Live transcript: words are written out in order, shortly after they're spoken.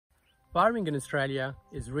Farming in Australia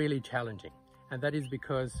is really challenging, and that is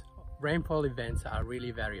because rainfall events are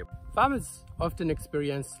really variable. Farmers often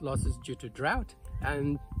experience losses due to drought,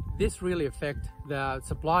 and this really affects the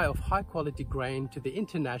supply of high quality grain to the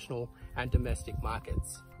international and domestic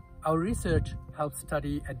markets. Our research helps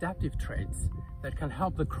study adaptive traits that can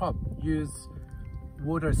help the crop use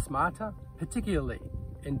water smarter, particularly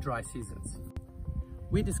in dry seasons.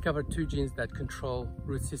 We discovered two genes that control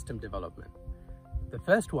root system development. The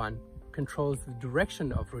first one controls the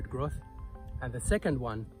direction of root growth, and the second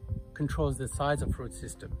one controls the size of root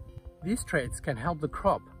system. These traits can help the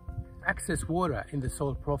crop access water in the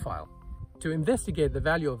soil profile. To investigate the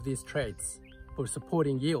value of these traits for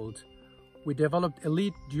supporting yield, we developed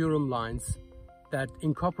elite durum lines that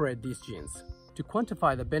incorporate these genes. To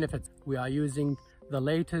quantify the benefits, we are using the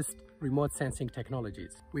latest remote sensing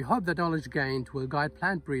technologies. We hope the knowledge gained will guide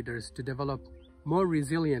plant breeders to develop more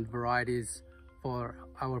resilient varieties for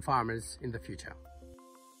our farmers in the future.